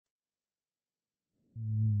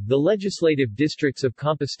The legislative districts of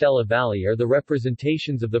Compostela Valley are the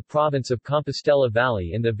representations of the province of Compostela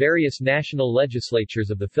Valley in the various national legislatures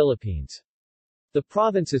of the Philippines. The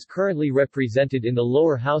province is currently represented in the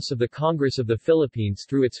lower house of the Congress of the Philippines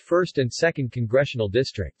through its 1st and 2nd congressional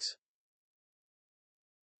districts.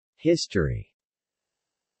 History.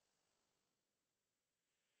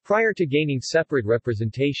 Prior to gaining separate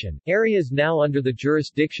representation, areas now under the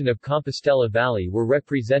jurisdiction of Compostela Valley were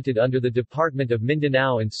represented under the Department of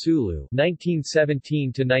Mindanao and Sulu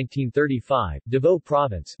 1917-1935, Davao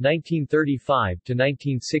Province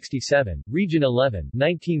 1935-1967, Region 11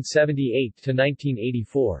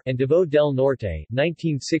 1978-1984, and Davao del Norte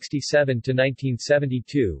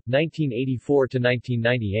 1967-1972,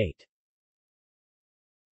 1984-1998.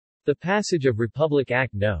 The passage of Republic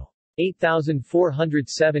Act No.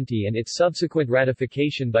 8470 and its subsequent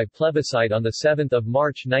ratification by plebiscite on 7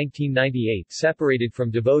 March 1998 separated from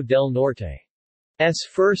Davao del Norte's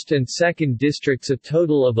 1st and 2nd districts a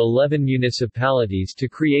total of 11 municipalities to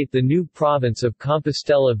create the new province of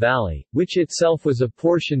Compostela Valley, which itself was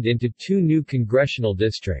apportioned into 2 new congressional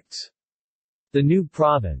districts. The new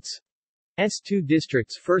province's 2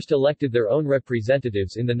 districts first elected their own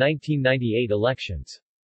representatives in the 1998 elections.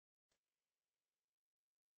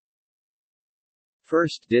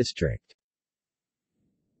 1st District.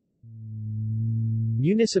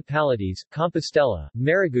 Municipalities: Compostela,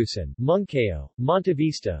 Marigusan, Mungkao,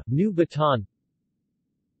 Montevista, New Bataan.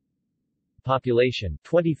 Population: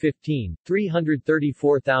 2015,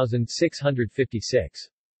 334,656.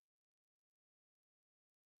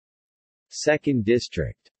 2nd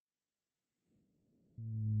District.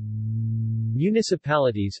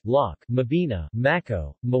 Municipalities: Lac, Mabini,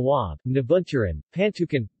 Maco, Mawab, Nabunturan,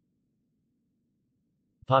 Pantukan.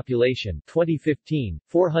 Population: 2015,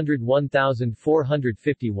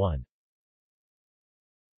 401,451.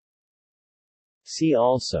 See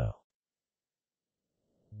also: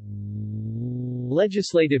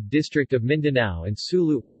 Legislative District of Mindanao and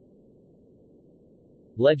Sulu,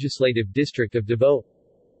 Legislative District of Davao,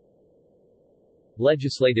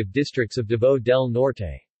 Legislative Districts of Davao del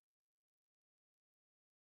Norte.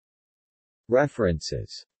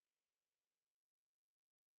 References.